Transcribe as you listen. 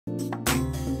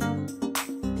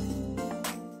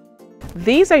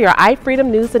These are your iFreedom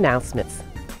News announcements.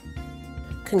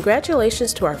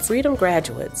 Congratulations to our Freedom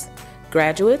graduates.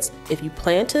 Graduates, if you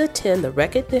plan to attend the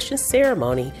recognition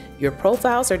ceremony, your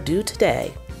profiles are due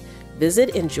today.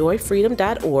 Visit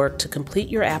enjoyfreedom.org to complete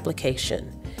your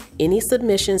application. Any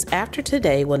submissions after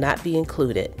today will not be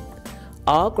included.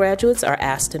 All graduates are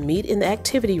asked to meet in the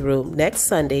activity room next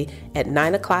Sunday at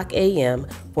 9:00 a.m.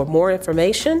 For more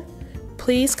information,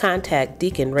 please contact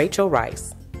Deacon Rachel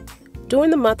Rice.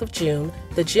 During the month of June,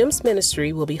 the GEMS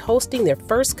Ministry will be hosting their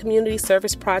first community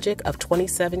service project of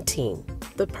 2017.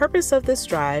 The purpose of this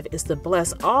drive is to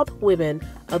bless all the women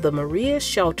of the Maria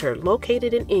Shelter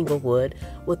located in Inglewood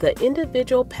with an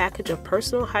individual package of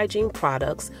personal hygiene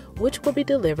products, which will be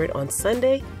delivered on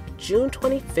Sunday, June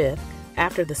 25th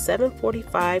after the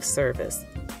 7:45 service.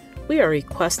 We are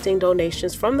requesting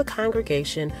donations from the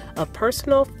congregation of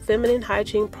personal feminine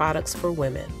hygiene products for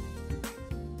women.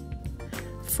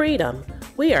 Freedom.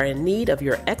 We are in need of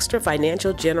your extra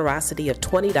financial generosity of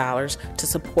 $20 to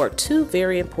support two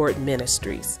very important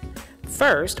ministries.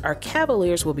 First, our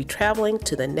Cavaliers will be traveling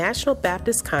to the National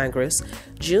Baptist Congress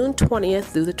June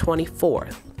 20th through the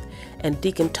 24th. And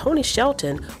Deacon Tony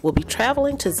Shelton will be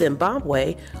traveling to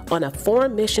Zimbabwe on a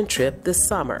foreign mission trip this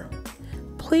summer.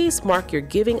 Please mark your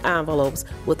giving envelopes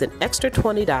with an extra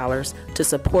 $20 to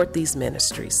support these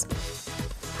ministries.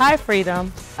 Hi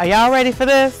Freedom, are y'all ready for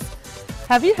this?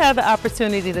 Have you had the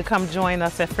opportunity to come join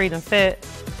us at Freedom Fit?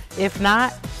 If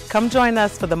not, come join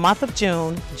us for the month of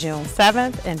June, June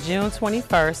 7th and June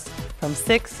 21st from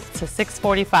 6 to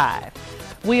 6:45.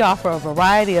 We offer a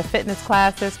variety of fitness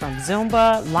classes from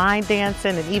Zumba, line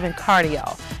dancing, and even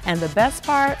cardio. And the best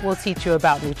part, we'll teach you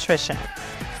about nutrition.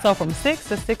 So from 6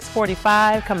 to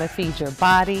 6:45, come and feed your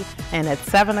body. And at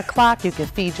 7 o'clock, you can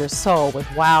feed your soul with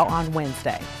Wow on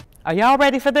Wednesday. Are y'all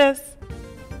ready for this?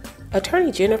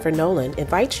 Attorney Jennifer Nolan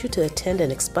invites you to attend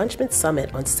an expungement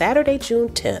summit on Saturday, June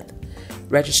 10th.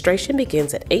 Registration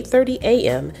begins at 8:30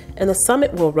 a.m. and the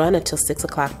summit will run until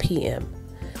 6:00 p.m.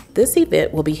 This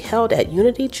event will be held at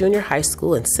Unity Junior High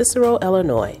School in Cicero,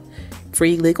 Illinois.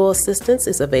 Free legal assistance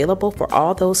is available for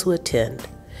all those who attend.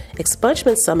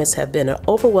 Expungement summits have been an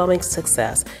overwhelming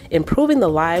success, improving the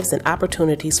lives and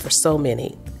opportunities for so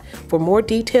many. For more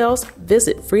details,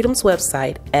 visit Freedom's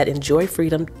website at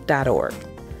enjoyfreedom.org.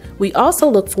 We also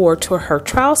look forward to her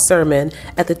trial sermon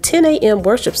at the 10 a.m.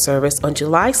 worship service on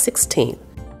July 16th.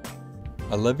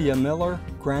 Olivia Miller,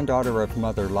 granddaughter of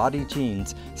Mother Lottie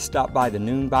Jeans, stopped by the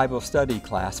noon Bible study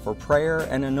class for prayer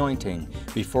and anointing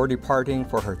before departing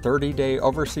for her 30-day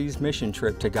overseas mission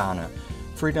trip to Ghana.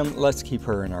 Freedom, let's keep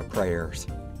her in our prayers.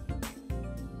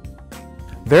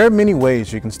 There are many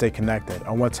ways you can stay connected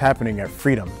on what's happening at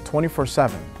Freedom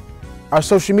 24/7. Our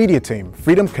social media team,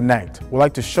 Freedom Connect, would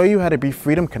like to show you how to be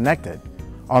Freedom Connected.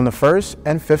 On the 1st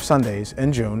and 5th Sundays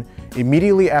in June,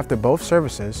 immediately after both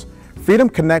services, Freedom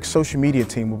Connect's social media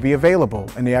team will be available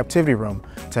in the activity room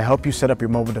to help you set up your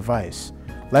mobile device.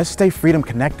 Let's stay Freedom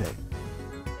Connected.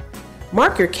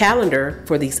 Mark your calendar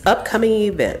for these upcoming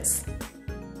events.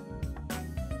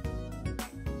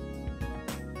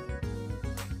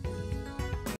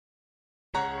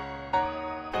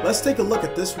 Let's take a look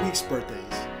at this week's birthdays.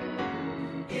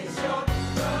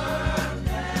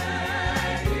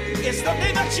 It's the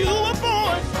day that you were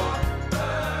born.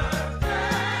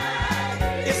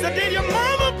 It's the day your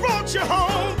mama brought you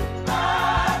home.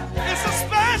 It's a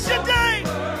special day.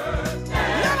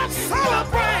 Let us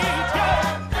celebrate.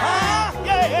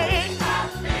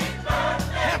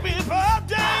 Happy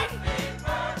birthday.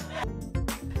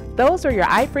 Those are your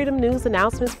iFreedom News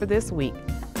announcements for this week.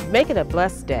 Make it a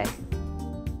blessed day.